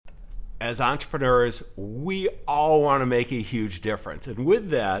as entrepreneurs, we all want to make a huge difference. And with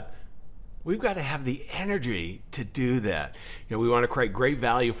that, we've got to have the energy to do that. We want to create great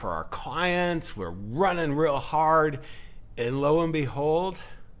value for our clients. We're running real hard. And lo and behold,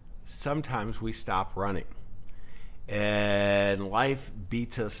 sometimes we stop running. And life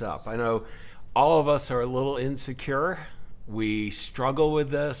beats us up. I know all of us are a little insecure. We struggle with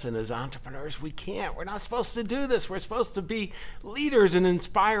this, and as entrepreneurs, we can't. We're not supposed to do this. We're supposed to be leaders and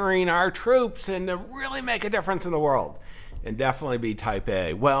inspiring our troops and to really make a difference in the world and definitely be type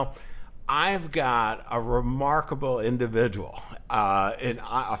A. Well, I've got a remarkable individual,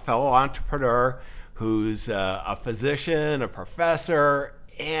 a fellow entrepreneur who's a physician, a professor,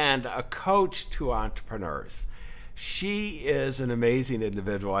 and a coach to entrepreneurs. She is an amazing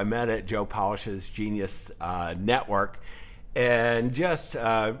individual. I met at Joe Polish's Genius Network, and just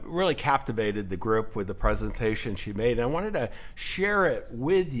really captivated the group with the presentation she made. And I wanted to share it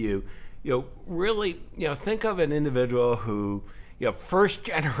with you. Really, think of an individual who, first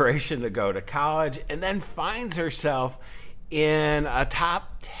generation to go to college, and then finds herself in a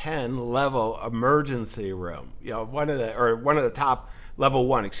top 10 level emergency room. One of the top level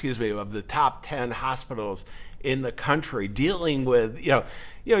one, of the top 10 hospitals in the country, dealing with,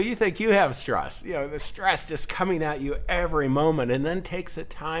 you think you have stress, the stress just coming at you every moment, and then takes the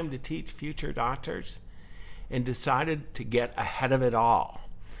time to teach future doctors, and decided to get ahead of it all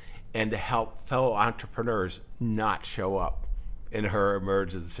and to help fellow entrepreneurs not show up in her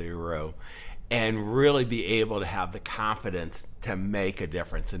emergency room and really be able to have the confidence to make a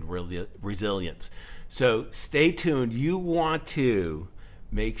difference and resilience. So stay tuned. You want to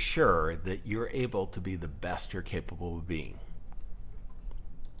make sure that you're able to be the best you're capable of being.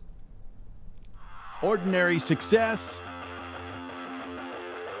 Ordinary success?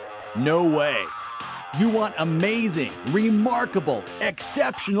 No way. You want amazing, remarkable,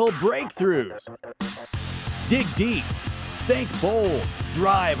 exceptional breakthroughs. Dig deep, think bold,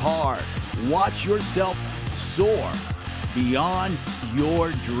 drive hard, watch yourself soar beyond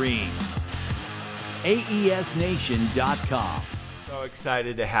your dreams. AESNation.com. So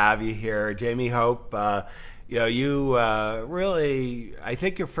excited to have you here, Jamie Hope. You really, I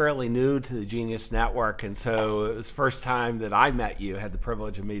think you're fairly new to the Genius Network, and so it was the first time that I met you, had the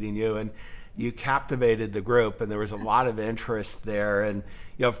privilege of meeting you, and you captivated the group, and there was a lot of interest there. And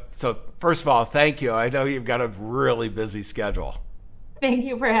so first of all, thank you. I know you've got a really busy schedule. Thank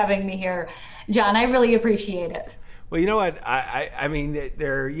you for having me here, John. I really appreciate it. Well, you know what? I mean,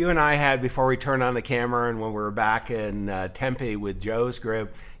 you and I had, before we turned on the camera and when we were back in Tempe with Joe's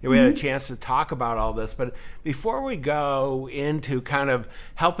group, we had a chance to talk about all this. But before we go into kind of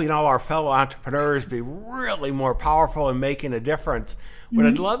helping all our fellow entrepreneurs be really more powerful and making a difference, what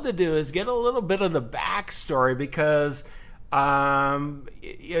I'd love to do is get a little bit of the backstory, because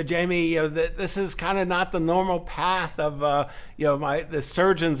Jamie, this is kind of not the normal path of the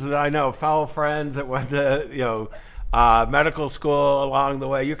surgeons that I know, fellow friends that went to medical school along the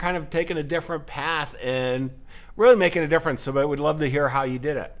way. You're kind of taking a different path and really making a difference. So I would love to hear how you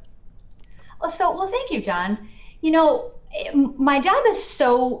did it. Well, thank you, John. My job is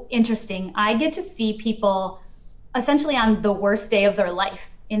so interesting. I get to see people essentially on the worst day of their life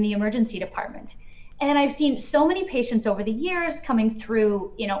in the emergency department. And I've seen so many patients over the years coming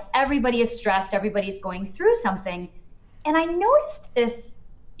through, everybody is stressed, everybody's going through something. And I noticed this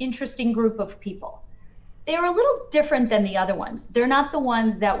interesting group of people. They were a little different than the other ones. They're not the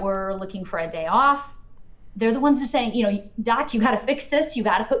ones that were looking for a day off. They're the ones that are saying, Doc, you got to fix this. You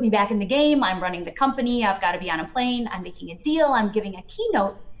got to put me back in the game. I'm running the company. I've got to be on a plane. I'm making a deal. I'm giving a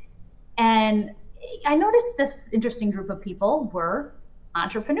keynote. And I noticed this interesting group of people were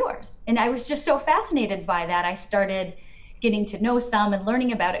entrepreneurs. And I was just so fascinated by that. I started getting to know some and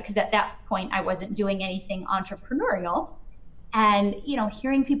learning about it, because at that point I wasn't doing anything entrepreneurial. And,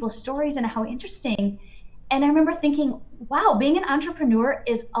 hearing people's stories and how interesting. And I remember thinking, wow, being an entrepreneur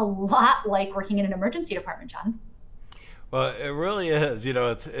is a lot like working in an emergency department, John. Well, it really is.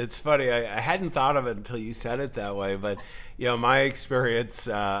 It's funny. I hadn't thought of it until you said it that way. But, my experience,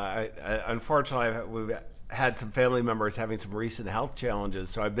 unfortunately, we've had some family members having some recent health challenges.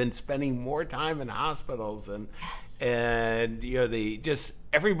 So I've been spending more time in hospitals, and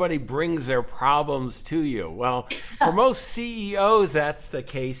everybody brings their problems to you. Well, for most CEOs, that's the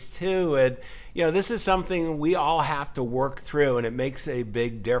case too. And, this is something we all have to work through, and it makes a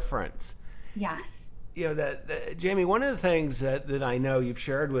big difference. Yes. Jamie, one of the things that I know you've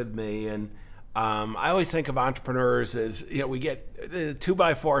shared with me, and I always think of entrepreneurs as, we get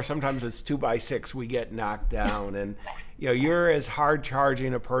 2x4, sometimes it's 2x6, we get knocked down. And, you're as hard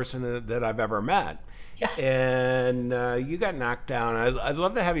charging a person that I've ever met. Yeah. and you got knocked down. I'd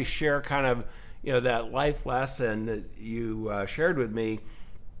love to have you share kind of, that life lesson that you shared with me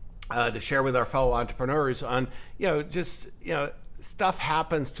to share with our fellow entrepreneurs on, stuff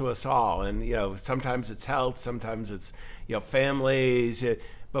happens to us all. And, sometimes it's health, sometimes it's, families,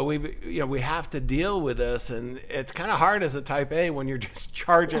 but we have to deal with this. And it's kind of hard as a type A when you're just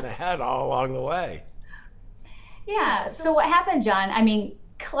charging ahead all along the way. Yeah. So what happened, John? I mean,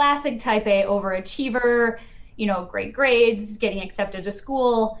 classic type A overachiever, great grades, getting accepted to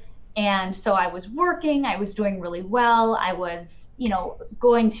school. And so I was working, I was doing really well. I was,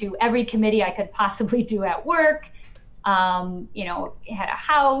 going to every committee I could possibly do at work. Had a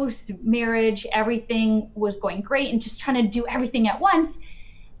house, marriage, everything was going great and just trying to do everything at once.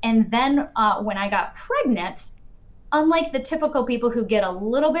 And then when I got pregnant, unlike the typical people who get a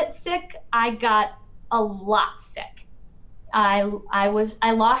little bit sick, I got a lot sick. I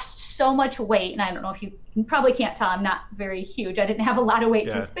lost so much weight, and I don't know if you probably can't tell, I'm not very huge. I didn't have a lot of weight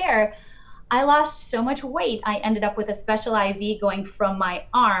to spare. I lost so much weight. I ended up with a special IV going from my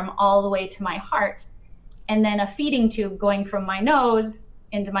arm all the way to my heart, and then a feeding tube going from my nose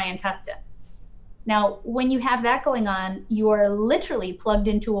into my intestines. Now, when you have that going on, you are literally plugged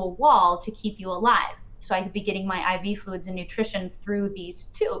into a wall to keep you alive. So I could be getting my IV fluids and nutrition through these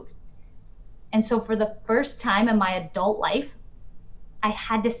tubes. And so for the first time in my adult life, I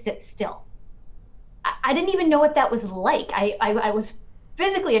had to sit still. I didn't even know what that was like. I was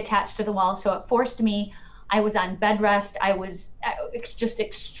physically attached to the wall, so it forced me. I was on bed rest. I was just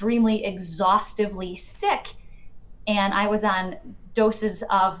extremely exhaustively sick. And I was on doses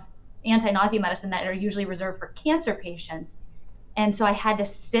of anti-nausea medicine that are usually reserved for cancer patients. And so I had to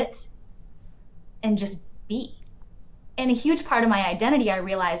sit and just be. And a huge part of my identity, I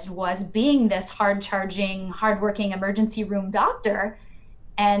realized, was being this hard-charging, hard-working emergency room doctor.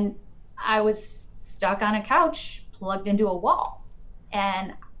 And I was stuck on a couch, plugged into a wall.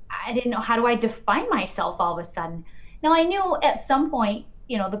 And I didn't know, how do I define myself all of a sudden? Now, I knew at some point,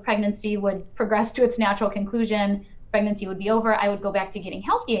 the pregnancy would progress to its natural conclusion, pregnancy would be over, I would go back to getting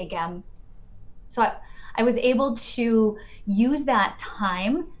healthy again. So I was able to use that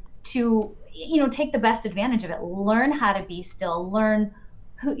time to take the best advantage of it, learn how to be still, learn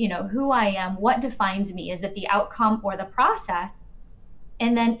who I am, what defines me. Is it the outcome or the process?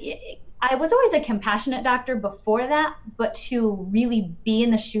 And then I was always a compassionate doctor before that, but to really be in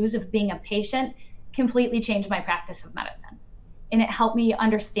the shoes of being a patient completely changed my practice of medicine. And it helped me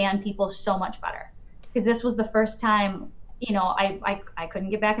understand people so much better, because this was the first time, I couldn't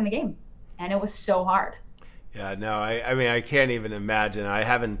get back in the game, and it was so hard. Yeah, no, I mean, I can't even imagine. I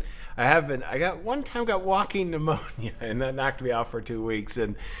got walking pneumonia, and that knocked me out for 2 weeks.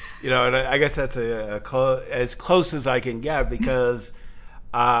 And, and I guess that's as close as I can get, because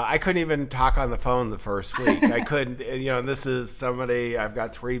I couldn't even talk on the phone the first week. I couldn't, this is somebody, I've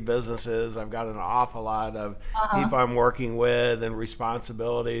got 3 businesses. I've got an awful lot of people I'm working with and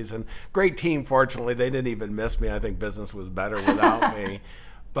responsibilities, and great team. Fortunately, they didn't even miss me. I think business was better without me.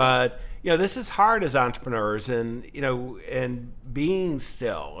 But, this is hard as entrepreneurs, and, and being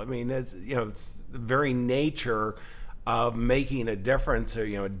still. I mean, it's the very nature of making a difference, or,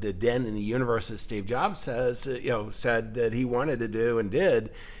 the dent in the universe, as Steve Jobs said that he wanted to do and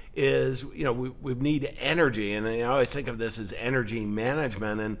did, is, we need energy. And I always think of this as energy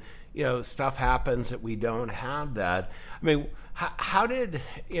management, and, stuff happens that we don't have that. I mean, how did,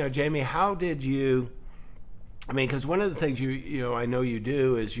 Jamie, how did you, because one of the things I know you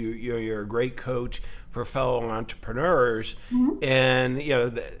do is you're a great coach for fellow entrepreneurs, and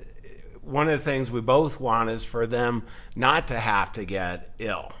one of the things we both want is for them not to have to get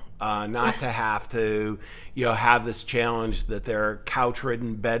ill, not to have to have this challenge that they're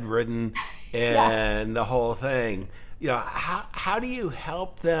couch-ridden, bed-ridden, and the whole thing. How do you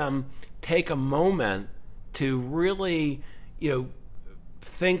help them take a moment to really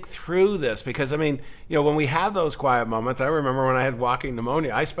think through this? Because when we have those quiet moments, I remember when I had walking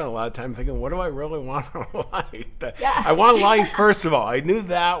pneumonia, I spent a lot of time thinking, what do I really want in life? I want life, first of all. I knew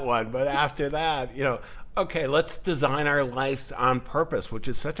that one, but after that, okay, let's design our lives on purpose, which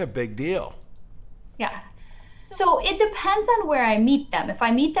is such a big deal. Yes. So it depends on where I meet them. If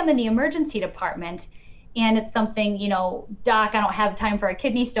I meet them in the emergency department and it's something, doc, I don't have time for a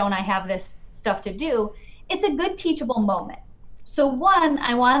kidney stone, I have this stuff to do, it's a good teachable moment. So one,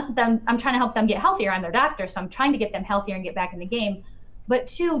 I'm trying to help them get healthier. I'm their doctor, so I'm trying to get them healthier and get back in the game. But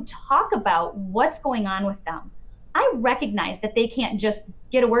two, talk about what's going on with them. I recognize that they can't just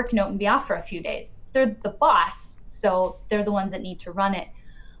get a work note and be off for a few days. They're the boss, so they're the ones that need to run it.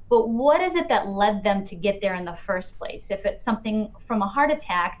 But what is it that led them to get there in the first place? If it's something from a heart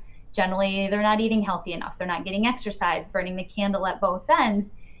attack, Generally, they're not eating healthy enough. They're not getting exercise, burning the candle at both ends,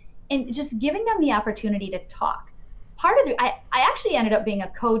 and just giving them the opportunity to talk. I actually ended up being a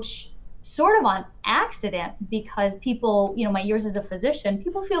coach sort of on accident because people, my years as a physician,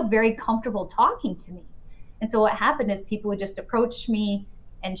 people feel very comfortable talking to me. And so what happened is people would just approach me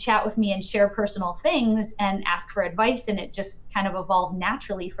and chat with me and share personal things and ask for advice. And it just kind of evolved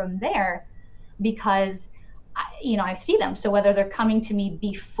naturally from there because, I see them. So whether they're coming to me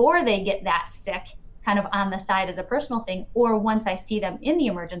before they get that sick, kind of on the side as a personal thing, or once I see them in the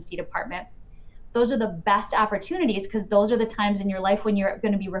emergency department, those are the best opportunities because those are the times in your life when you're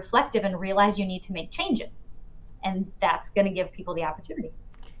going to be reflective and realize you need to make changes. And that's going to give people the opportunity.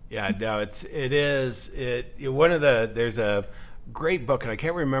 Yeah, no, there's a great book, and I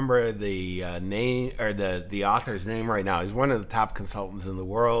can't remember the name or the author's name right now. He's one of the top consultants in the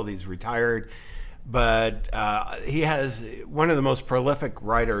world. He's retired, but he has one of the most prolific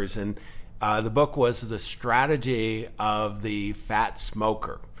writers, and the book was The Strategy of the Fat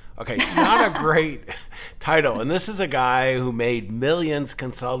Smoker. Okay, not a great title. And this is a guy who made millions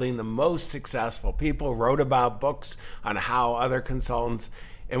consulting the most successful people, wrote about books on how other consultants.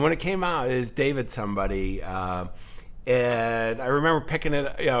 And when it came out, it was David somebody. And I remember picking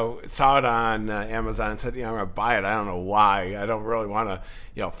it, saw it on Amazon and said, I'm going to buy it. I don't know why. I don't really want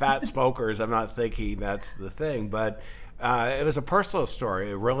to, fat smokers. I'm not thinking that's the thing. But it was a personal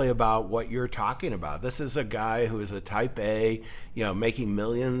story, really about what you're talking about. This is a guy who is a type A, making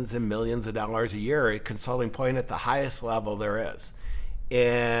millions and millions of dollars a year at consulting point at the highest level there is.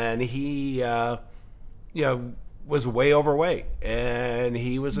 And he, was way overweight and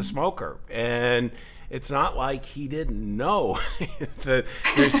he was a smoker. And it's not like he didn't know that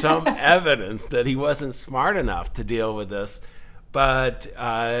there's some evidence that he wasn't smart enough to deal with this. But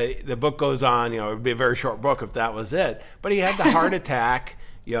the book goes on, it would be a very short book if that was it. But he had the heart attack,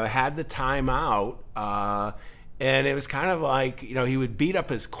 had the time out. And it was kind of like, he would beat up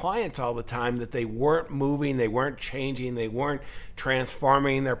his clients all the time that they weren't moving, they weren't changing, they weren't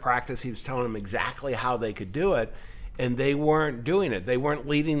transforming their practice. He was telling them exactly how they could do it. And they weren't doing it. They weren't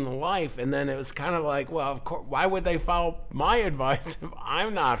leading the life. And then it was kind of like, well, of course, why would they follow my advice if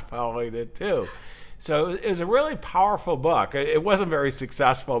I'm not following it too? So it was a really powerful book. It wasn't very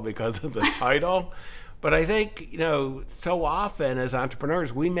successful because of the title, but I think, so often as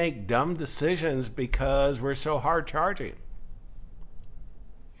entrepreneurs, we make dumb decisions because we're so hard charging.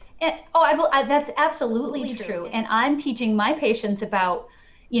 That's absolutely true. And I'm teaching my patients about,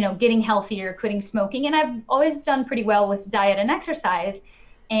 getting healthier, quitting smoking. And I've always done pretty well with diet and exercise.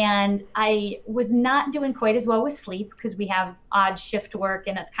 And I was not doing quite as well with sleep because we have odd shift work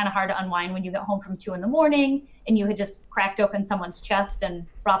and it's kind of hard to unwind when you get home from 2 a.m. and you had just cracked open someone's chest and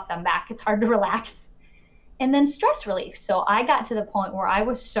brought them back. It's hard to relax. And then stress relief. So I got to the point where I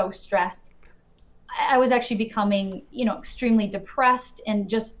was so stressed. I was actually becoming, extremely depressed and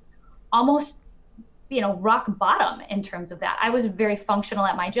just almost, rock bottom in terms of that. I was very functional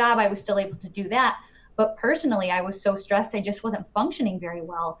at my job. I was still able to do that. But personally, I was so stressed, I just wasn't functioning very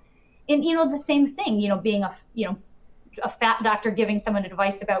well. And, the same thing, being a fat doctor giving someone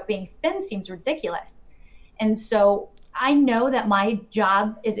advice about being thin seems ridiculous. And so I know that my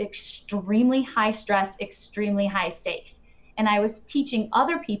job is extremely high stress, extremely high stakes. And I was teaching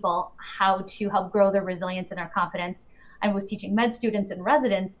other people how to help grow their resilience and their confidence. I was teaching med students and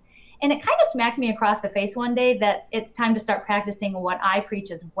residents. And it kind of smacked me across the face one day that it's time to start practicing what I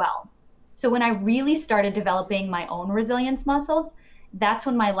preach as well. So when I really started developing my own resilience muscles, that's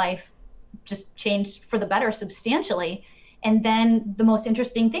when my life just changed for the better substantially. And then the most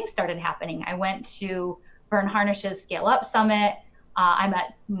interesting things started happening. I went to Vern Harnish's Scale Up Summit. I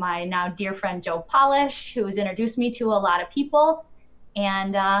met my now dear friend Joe Polish, who has introduced me to a lot of people.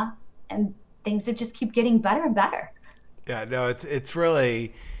 And things just keep getting better and better. Yeah, no, it's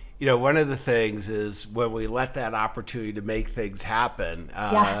really, one of the things is when we let that opportunity to make things happen.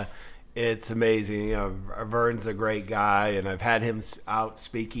 It's amazing. Vern's a great guy, and I've had him out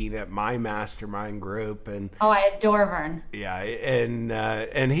speaking at my mastermind group. And I adore Vern. Yeah,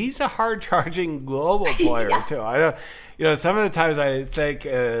 and he's a hard-charging global player too. I don't, some of the times I think,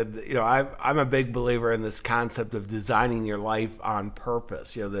 I'm a big believer in this concept of designing your life on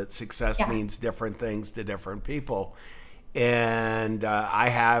purpose. That success means different things to different people. And I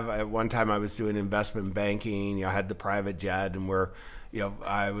have at one time I was doing investment banking. I had the private jet, and we were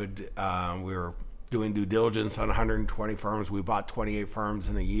doing due diligence on 120 firms. We bought 28 firms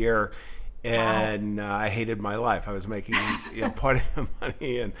in a year, and I hated my life. I was making plenty of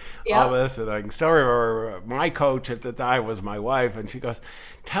money and Yep. all this, and I can still remember my coach at the time was my wife, and she goes,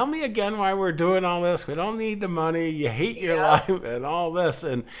 "Tell me again why we're doing all this. We don't need the money. You hate your life and all this."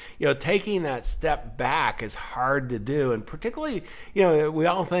 And taking that step back is hard to do, and particularly we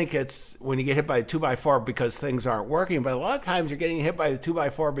all think it's when you get hit by a 2x4 because things aren't working, but a lot of times you're getting hit by the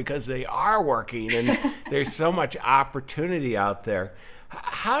 2x4 because they are working, and there's so much opportunity out there.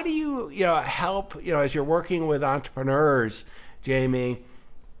 How do you help as you're working with entrepreneurs, Jamie,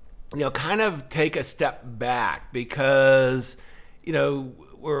 kind of take a step back, because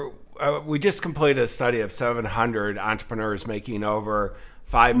we just completed a study of 700 entrepreneurs making over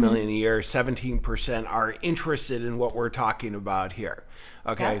 $5 million a year. 17% are interested in what we're talking about here.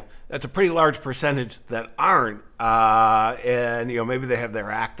 Okay, yeah. That's a pretty large percentage that aren't, and maybe they have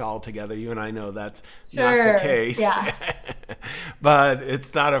their act all together. You and I know that's not the case. Yeah. But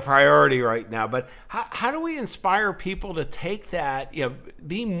it's not a priority right now. But how do we inspire people to take that,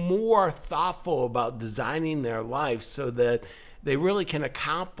 be more thoughtful about designing their life so that they really can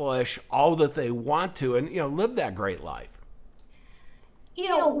accomplish all that they want to and live that great life?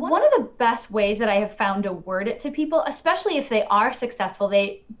 One of the best ways that I have found to word it to people, especially if they are successful,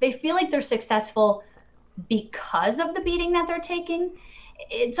 they feel like they're successful because of the beating that they're taking.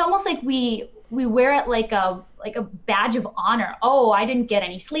 It's almost like we wear it like a badge of honor. Oh, I didn't get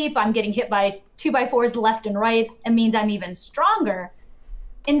any sleep. I'm getting hit by 2x4s left and right. It means I'm even stronger.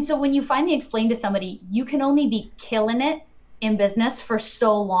 And so when you finally explain to somebody, you can only be killing it in business for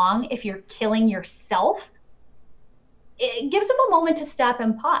so long if you're killing yourself, it gives them a moment to stop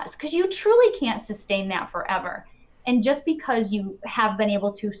and pause, because you truly can't sustain that forever. And just because you have been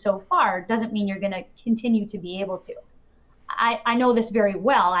able to so far doesn't mean you're going to continue to be able to. I know this very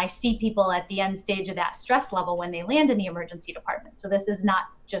well. I see people at the end stage of that stress level when they land in the emergency department. So this is not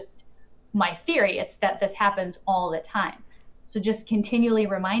just my theory. It's that this happens all the time. So just continually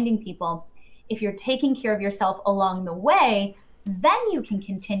reminding people, if you're taking care of yourself along the way, then you can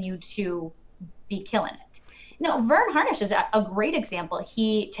continue to be killing it. Vern Harnish is a great example.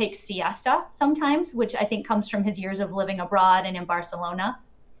 He takes siesta sometimes, which I think comes from his years of living abroad and in Barcelona.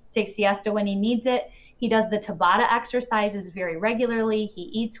 Takes siesta when he needs it. He does the Tabata exercises very regularly. He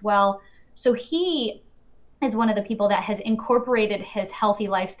eats well. So he is one of the people that has incorporated his healthy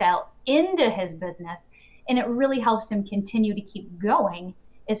lifestyle into his business, and it really helps him continue to keep going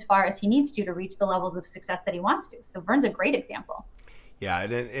as far as he needs to reach the levels of success that he wants to. So Vern's a great example. Yeah,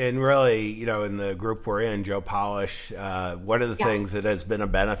 and really, in the group we're in, Joe Polish, one of the things that has been a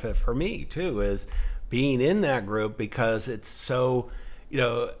benefit for me, too, is being in that group, because it's so,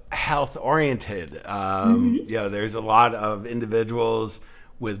 health-oriented. There's a lot of individuals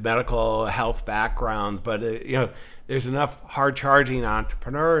with medical health backgrounds, but, there's enough hard-charging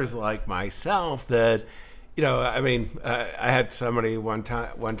entrepreneurs like myself that, I had somebody one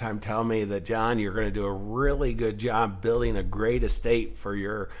time tell me that, John, you're going to do a really good job building a great estate for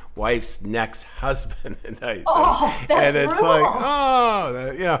your wife's next husband. And it's brutal.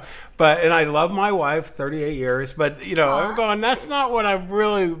 Like, and I love my wife, 38 years, but, I'm going, that's not what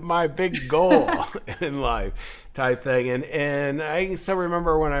my big goal in life type thing. And I can still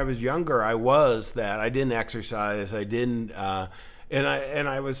remember when I was younger, I didn't exercise. I didn't, And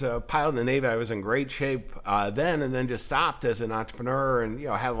I was a pilot in the Navy. I was in great shape then, and then just stopped as an entrepreneur, and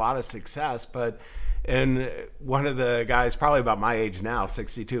had a lot of success. And one of the guys, probably about my age now,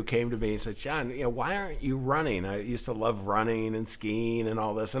 62, came to me and said, "John, why aren't you running? I used to love running and skiing and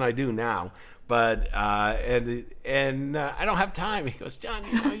all this, and I do now. But I don't have time." He goes, "John,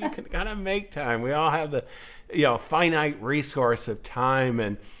 you can gotta make time. We all have the finite resource of time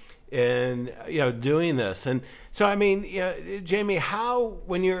and doing this." And so, Jamie, how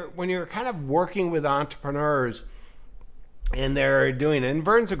when you're kind of working with entrepreneurs and they're doing it, and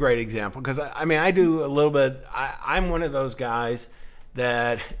Vern's a great example, because I do a little bit. I'm one of those guys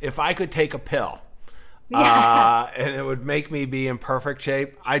that if I could take a pill and it would make me be in perfect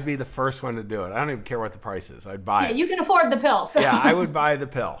shape, I'd be the first one to do it. I don't even care what the price is. I'd buy it. You can afford the pill. So. Yeah, I would buy the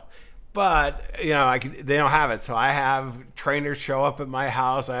pill. But, they don't have it. So I have trainers show up at my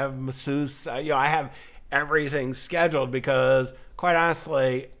house. I have masseuse. I have everything scheduled, because, quite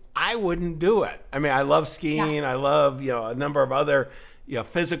honestly, I wouldn't do it. I love skiing. Yeah. I love, a number of other,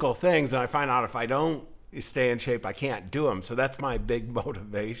 physical things. And I find out if I don't stay in shape, I can't do them. So that's my big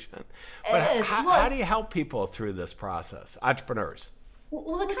motivation. But how do you help people through this process, entrepreneurs?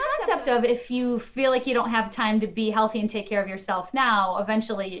 Well, the concept of, if you feel like you don't have time to be healthy and take care of yourself now,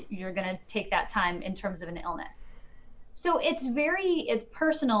 eventually you're going to take that time in terms of an illness. So it's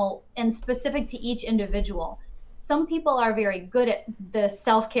personal and specific to each individual. some people are very good at the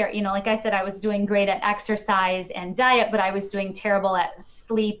self-care. Like I said, I was doing great at exercise and diet, but I was doing terrible at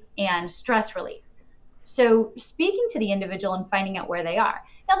sleep and stress relief. So speaking to the individual and finding out where they are.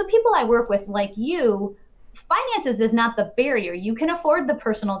 Now, the people I work with, like you, finances is not the barrier. You can afford the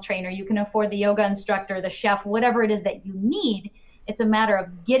personal trainer, you can afford the yoga instructor, the chef, whatever it is that you need. It's a matter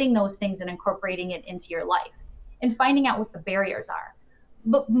of getting those things and incorporating it into your life and finding out what the barriers are.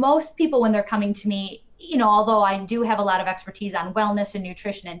 But most people, when they're coming to me, although I do have a lot of expertise on wellness and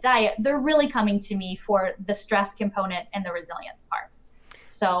nutrition and diet, they're really coming to me for the stress component and the resilience part.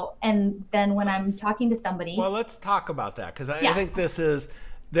 So, and then when I'm talking to somebody. Well, let's talk about that, because I think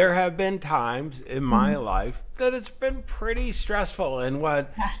there have been times in my life that it's been pretty stressful, and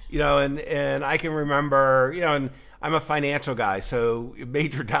and I can remember, and I'm a financial guy, so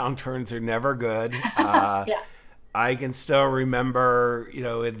major downturns are never good. I can still remember,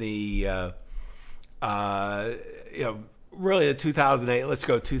 in the, really the 2008, let's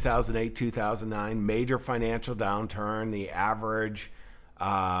go 2008, 2009, major financial downturn. The average,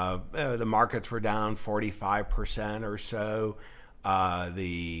 the markets were down 45% or so.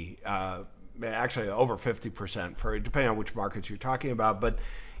 Actually over 50% for depending on which markets you're talking about. But,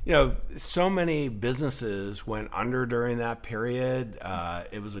 so many businesses went under during that period.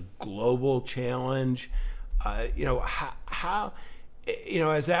 It was a global challenge. How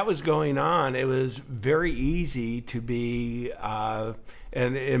as that was going on, it was very easy to be,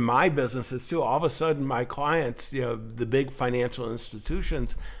 and in my businesses too, all of a sudden my clients, the big financial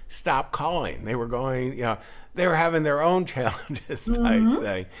institutions stopped calling. They were going, they were having their own challenges type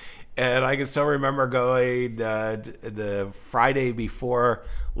thing. And I can still remember going the Friday before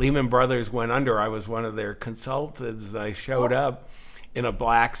Lehman Brothers went under. I was one of their consultants. I showed up in a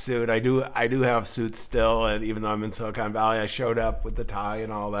black suit. I do have suits still, and even though I'm in Silicon Valley, I showed up with the tie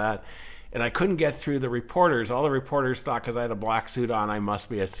and all that. And I couldn't get through the reporters. All the reporters thought because I had a black suit on, I must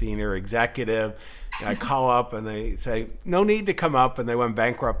be a senior executive. And I call up and they say, no need to come up, and they went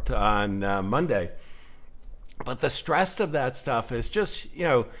bankrupt on Monday. But the stress of that stuff is just,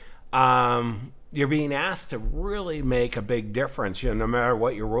 you're being asked to really make a big difference, no matter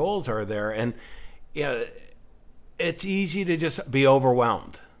what your roles are there. And, it's easy to just be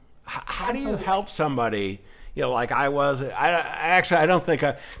overwhelmed. How do you help somebody, like I was? I don't think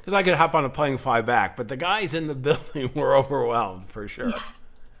because I could hop on a plane and fly back, but the guys in the building were overwhelmed for sure.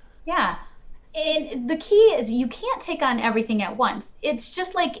 Yeah. And the key is you can't take on everything at once. It's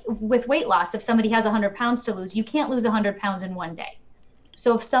just like with weight loss. If somebody has 100 pounds to lose, you can't lose 100 pounds in one day.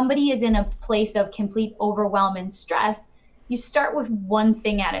 So if somebody is in a place of complete overwhelm and stress, you start with one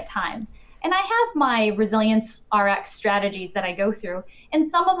thing at a time. And I have my Resilience RX strategies that I go through, and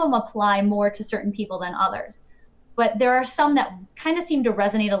some of them apply more to certain people than others. But there are some that kind of seem to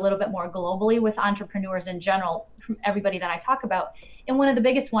resonate a little bit more globally with entrepreneurs in general, from everybody that I talk about. And one of the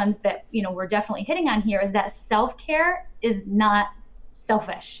biggest ones that, we're definitely hitting on here is that self-care is not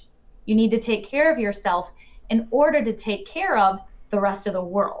selfish. You need to take care of yourself in order to take care of the rest of the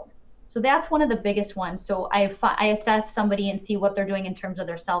world. So that's one of the biggest ones. So I assess somebody and see what they're doing in terms of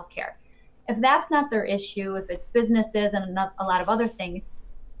their self-care. If that's not their issue, if it's businesses and a lot of other things,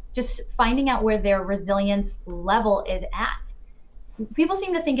 just finding out where their resilience level is at. People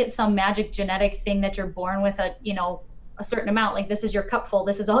seem to think it's some magic genetic thing that you're born with a certain amount, like this is your cupful,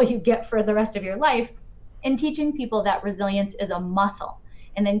 this is all you get for the rest of your life. And teaching people that resilience is a muscle,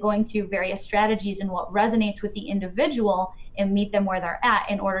 and then going through various strategies and what resonates with the individual and meet them where they're at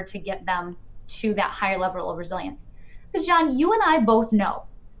in order to get them to that higher level of resilience. Because John, you and I both know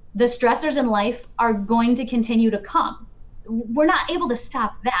the stressors in life are going to continue to come. We're not able to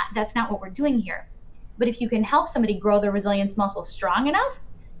stop that. That's not what we're doing here. But if you can help somebody grow their resilience muscle strong enough,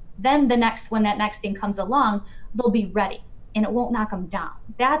 then when that next thing comes along, they'll be ready and it won't knock them down.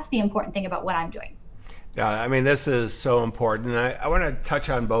 That's the important thing about what I'm doing. Yeah, I mean, this is so important. I want to touch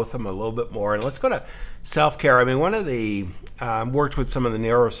on both of them a little bit more. And let's go to self-care. I mean, one of the, worked with some of the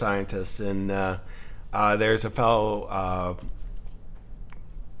neuroscientists, and there's a fellow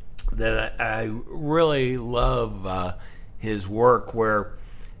that I really love his work, where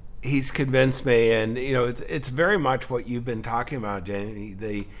he's convinced me, and it's very much what you've been talking about, Jamie.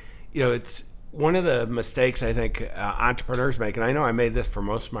 It's one of the mistakes I think entrepreneurs make, and I know I made this for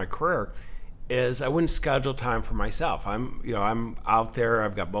most of my career, is I wouldn't schedule time for myself. I'm out there.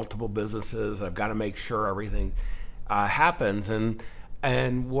 I've got multiple businesses. I've got to make sure everything happens,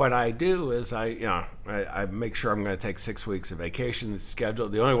 and what I do is I make sure I'm going to take 6 weeks of vacation. It's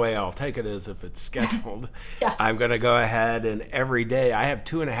scheduled. The only way I'll take it is if it's scheduled. Yeah. I'm going to go ahead, and every day I have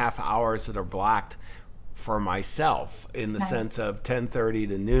 2.5 hours that are blocked for myself in the sense of 10:30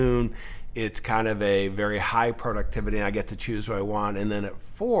 to noon. it's kind of a very high productivity, and I get to choose what I want. And then at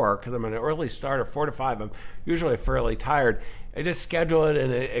 4, because I'm an early starter, 4 to 5, I'm usually fairly tired. I just schedule it,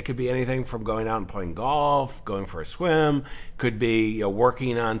 and it could be anything from going out and playing golf, going for a swim, could be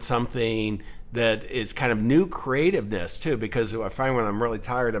working on something that is kind of new creativeness too, because I find when I'm really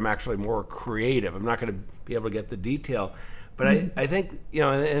tired, I'm actually more creative. I'm not going to be able to get the detail. But I think,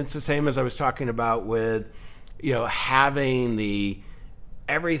 and it's the same as I was talking about with, having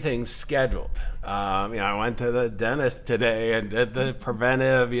everything scheduled. I went to the dentist today and did the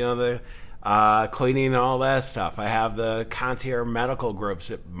preventive, the cleaning and all that stuff. I have the concierge medical groups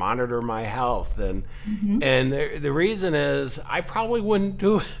that monitor my health. And the reason is I probably wouldn't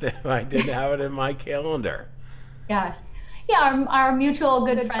do it if I didn't have it in my calendar. Yes. Yeah, our mutual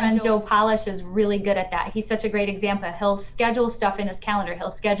good friend Joe Polish is really good at that. He's such a great example. He'll schedule stuff in his calendar.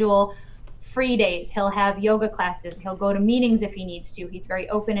 He'll schedule free days. He'll have yoga classes. He'll go to meetings if he needs to. He's very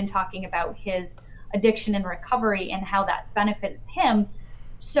open in talking about his addiction and recovery and how that's benefited him.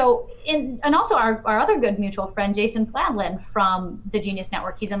 So, and also our other good mutual friend, Jason Fladlin from the Genius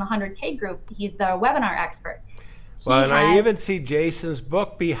Network, he's in the 100K group. He's the webinar expert. Well, and I even see Jason's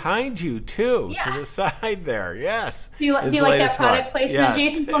book behind you, too, to the side there. Yes. Do you like that product placement? Yes.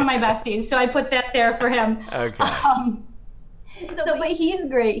 Jason's one of my besties, so I put that there for him. Okay. But he's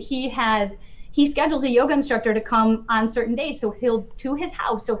great. He schedules a yoga instructor to come on certain days, so he'll to his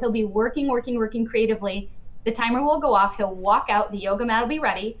house. So he'll be working creatively. The timer will go off. He'll walk out. The yoga mat will be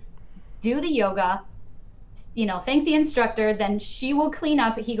ready. Do the yoga. Thank the instructor. Then she will clean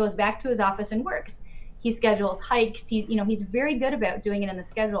up. He goes back to his office and works. He schedules hikes. He's very good about doing it in the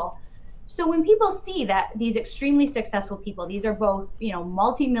schedule. So when people see that these extremely successful people, these are both,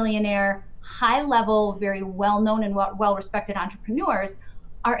 multimillionaire, high level, very well-known and well-respected entrepreneurs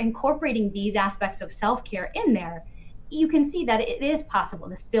are incorporating these aspects of self-care in there, you can see that it is possible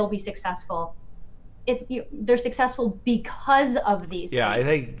to still be successful. They're successful because of these things. I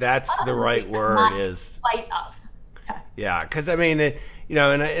think that's the right word is spite of. Yeah, because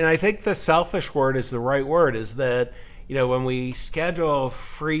and I think the selfish word is the right word, is that, when we schedule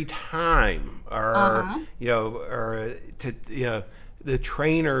free time or the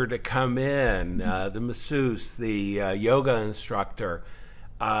trainer to come in, the masseuse, the yoga instructor,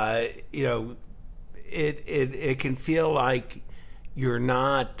 it can feel like you're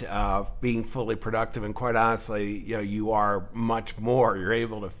not being fully productive, and quite honestly, you are much more. You're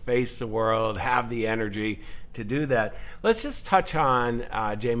able to face the world, have the energy to do that. Let's just touch on,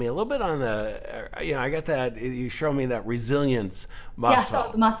 Jamie, a little bit on I got that, you show me that resilience muscle. Yeah,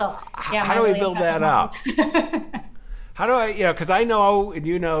 so the muscle. How do we build that up? How do I, because I know, and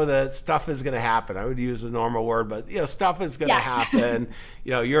that stuff is going to happen. I would use a normal word, but, stuff is going to happen.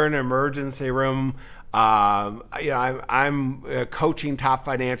 You're in an emergency room. I'm coaching top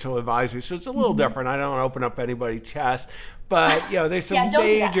financial advisors, so it's a little different. I don't open up anybody's chest, but, there's some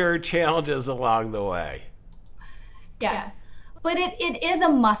major challenges along the way. Yes. But it is a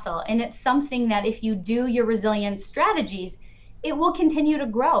muscle, and it's something that if you do your resilience strategies, it will continue to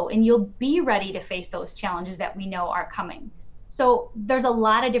grow, and you'll be ready to face those challenges that we know are coming. So there's a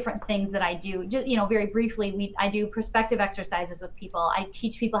lot of different things that I do. Just, very briefly, I do perspective exercises with people. I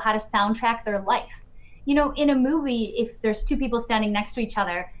teach people how to soundtrack their life. In a movie, if there's two people standing next to each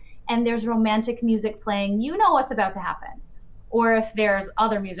other and there's romantic music playing, what's about to happen. Or if there's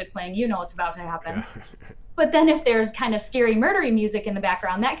other music playing, what's about to happen. Yeah. But then if there's kind of scary murdery music in the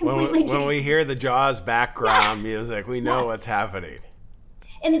background, that completely changes. When we hear the Jaws background music, we know what's happening.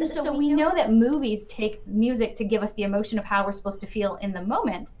 And so we know that movies take music to give us the emotion of how we're supposed to feel in the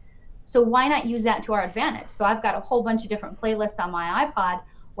moment. So why not use that to our advantage? So I've got a whole bunch of different playlists on my iPod,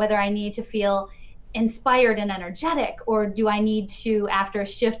 whether I need to feel inspired and energetic, or do I need to, after a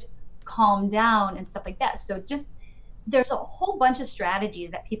shift, calm down and stuff like that. So just there's a whole bunch of strategies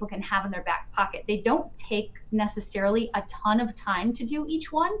that people can have in their back pocket. They don't take necessarily a ton of time to do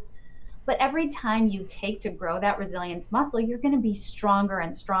each one, but every time you take to grow that resilience muscle, you're going to be stronger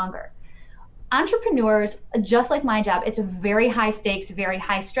and stronger. Entrepreneurs, just like my job, it's a very high stakes, very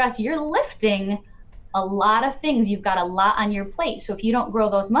high stress. You're lifting a lot of things. You've got a lot on your plate. So if you don't grow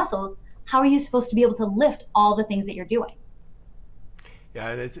those muscles, how are you supposed to be able to lift all the things that you're doing? Yeah,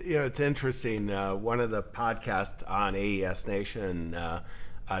 and it's interesting. One of the podcasts on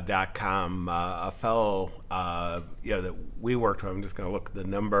AESNation.com, a fellow that we worked with, I'm just going to look at the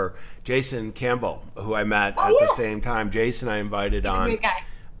number, Jason Campbell, who I met at the same time. Jason I invited on, great guy.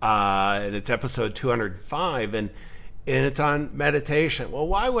 And it's episode 205, and and it's on meditation. Well,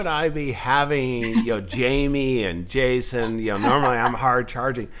 why would I be having, Jamie and Jason, normally I'm hard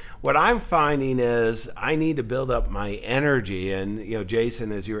charging. What I'm finding is I need to build up my energy. And,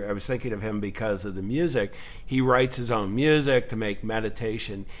 Jason, I was thinking of him because of the music. He writes his own music to make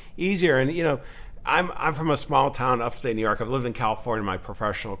meditation easier. And, I'm from a small town upstate New York. I've lived in California my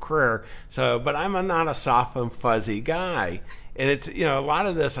professional career. But I'm not a soft and fuzzy guy. And it's, a lot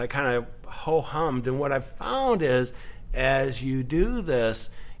of this I kind of ho-hummed. And what I've found is, as you do this,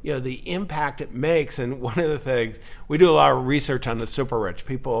 the impact it makes. And one of the things, we do a lot of research on the super rich,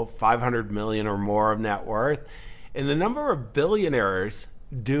 people 500 million or more of net worth. And the number of billionaires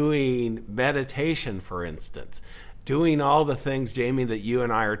doing meditation, for instance, doing all the things, Jamie, that you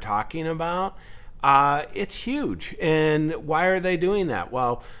and I are talking about, it's huge. And why are they doing that?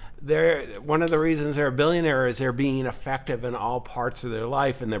 Well, one of the reasons they're a billionaire is they're being effective in all parts of their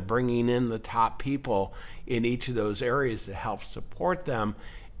life, and they're bringing in the top people in each of those areas to help support them.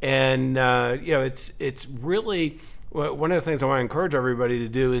 And it's really one of the things I want to encourage everybody to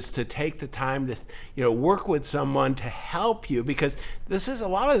do is to take the time to work with someone to help you, because a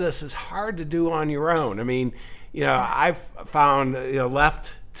lot of this is hard to do on your own. I mean, I've found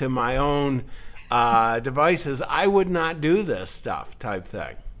left to my own devices, I would not do this stuff type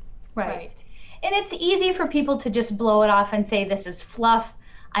thing. Right. And it's easy for people to just blow it off and say, this is fluff.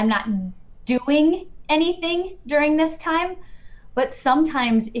 I'm not doing anything during this time. But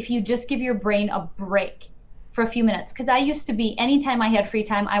sometimes if you just give your brain a break for a few minutes, because I used to be, anytime I had free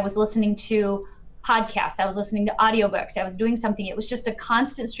time, I was listening to podcasts, I was listening to audiobooks, I was doing something. It was just a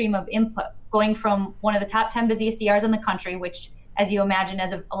constant stream of input, going from one of the top 10 busiest ERs in the country, which, as you imagine,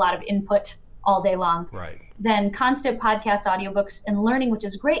 has a lot of input all day long. Right. Then constant podcasts, audiobooks, and learning, which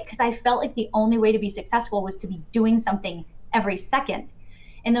is great because I felt like the only way to be successful was to be doing something every second.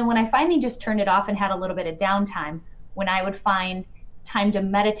 And then when I finally just turned it off and had a little bit of downtime, when I would find time to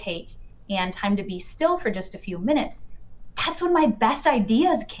meditate and time to be still for just a few minutes, that's when my best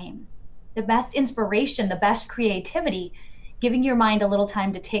ideas came. The best inspiration, the best creativity. Giving your mind a little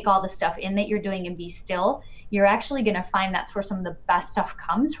time to take all the stuff in that you're doing and be still, you're actually going to find that's where some of the best stuff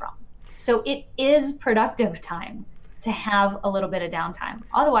comes from. So it is productive time to have a little bit of downtime.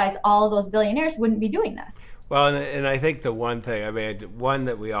 Otherwise, all of those billionaires wouldn't be doing this. Well, and I think the one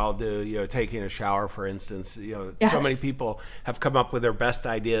that we all do, taking a shower, for instance, Yes. So many people have come up with their best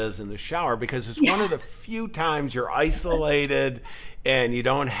ideas in the shower because it's one of the few times you're isolated and you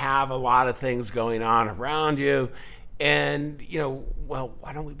don't have a lot of things going on around you. And,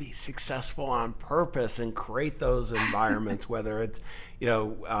 why don't we be successful on purpose and create those environments, whether it's,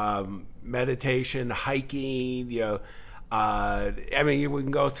 meditation, hiking, we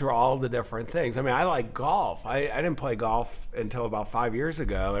can go through all the different things. I mean, I like golf. I didn't play golf until about 5 years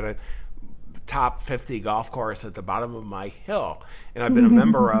ago at a top 50 golf course at the bottom of my hill. And I've been a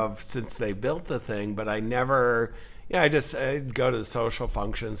member of since they built the thing, but I never, I'd go to the social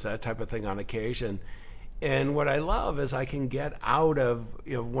functions, that type of thing on occasion. And what I love is I can get out of,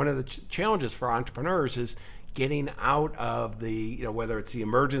 one of the challenges for entrepreneurs is getting out of the, whether it's the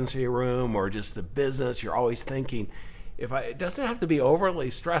emergency room or just the business, you're always thinking, it doesn't have to be overly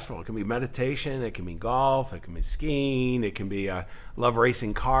stressful. It can be meditation, it can be golf, it can be skiing, it can be, love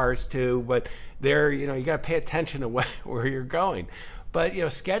racing cars too, but you got to pay attention to where you're going. But,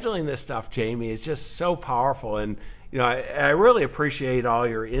 scheduling this stuff, Jamie, is just so powerful. And, I really appreciate all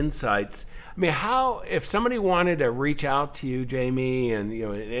your insights. I mean, if somebody wanted to reach out to you, Jamie, and,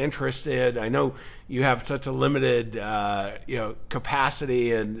 interested, I know you have such a limited,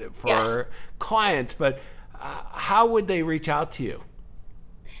 capacity and for clients, but how would they reach out to you?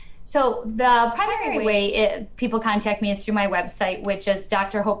 So the primary way people contact me is through my website, which is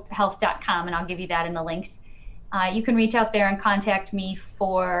drhopehealth.com, and I'll give you that in the links. You can reach out there and contact me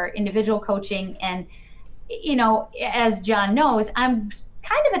for individual coaching. And, as John knows, I'm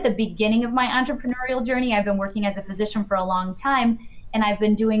kind of at the beginning of my entrepreneurial journey. I've been working as a physician for a long time, and I've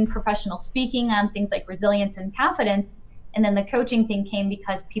been doing professional speaking on things like resilience and confidence. And then the coaching thing came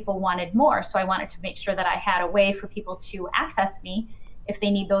because people wanted more. So I wanted to make sure that I had a way for people to access me if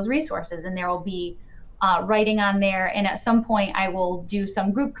they need those resources. And there will be writing on there. And at some point I will do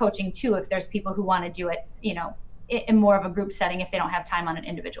some group coaching too, if there's people who want to do it, in more of a group setting if they don't have time on an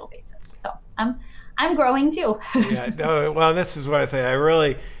individual basis. So I'm growing too. Well, this is one thing I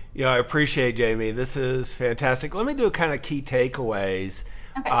really, I appreciate, Jamie. This is fantastic. Let me do kind of key takeaways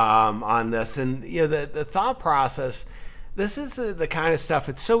on this. And, the thought process, this is the kind of stuff,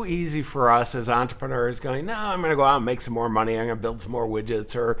 it's so easy for us as entrepreneurs going, no, I'm going to go out and make some more money. I'm going to build some more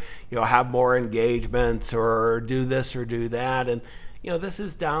widgets or, have more engagements or do this or do that. And, this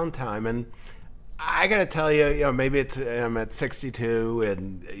is downtime. And I got to tell you, maybe I'm at 62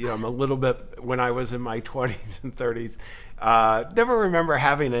 and, I'm a little bit, when I was in my 20s and 30s, never remember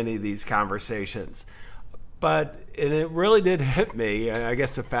having any of these conversations. And it really did hit me, I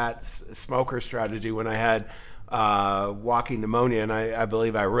guess the fat smoker strategy when I had walking pneumonia, and I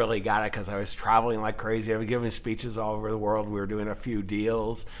believe I really got it because I was traveling like crazy. I was giving speeches all over the world. We were doing a few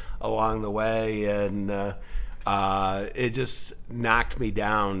deals along the way, and it just knocked me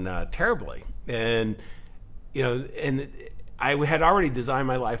down terribly. And I had already designed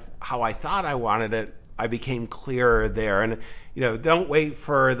my life how I thought I wanted it. I became clearer there. And don't wait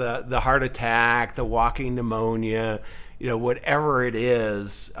for the heart attack, the walking pneumonia, whatever it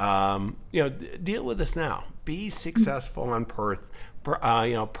is. Deal with this now. Be successful on purpose.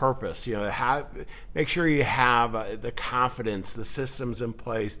 Make sure you have the confidence, the systems in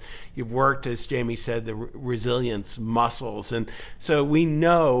place. You've worked, as Jamie said, the resilience muscles, and so we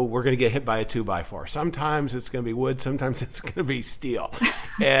know we're going to get hit by a 2x4. Sometimes it's going to be wood, sometimes it's going to be steel,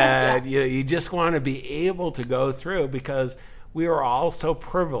 and you just want to be able to go through, because we are all so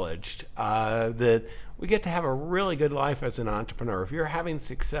privileged that we get to have a really good life as an entrepreneur. If you're having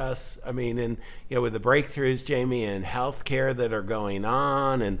success, with the breakthroughs, Jamie, in healthcare that are going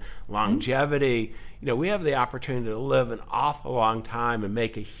on and longevity, we have the opportunity to live an awful long time and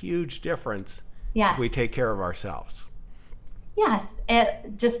make a huge difference if we take care of ourselves. Yes.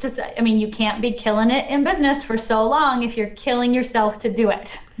 You can't be killing it in business for so long if you're killing yourself to do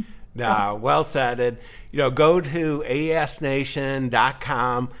it. No, well said. And, go to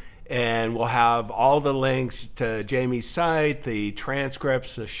aesnation.com. And we'll have all the links to Jamie's site, the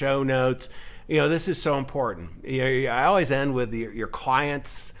transcripts, the show notes. This is so important. I always end with your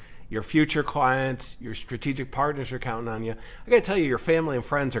clients, your future clients, your strategic partners are counting on you. I got to tell you, your family and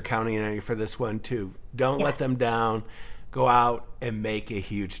friends are counting on you for this one too. Don't let them down. Go out and make a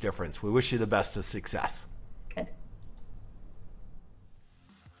huge difference. We wish you the best of success. Good.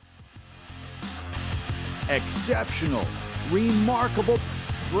 Exceptional, remarkable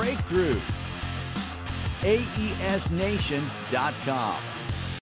breakthroughs. AESNation.com.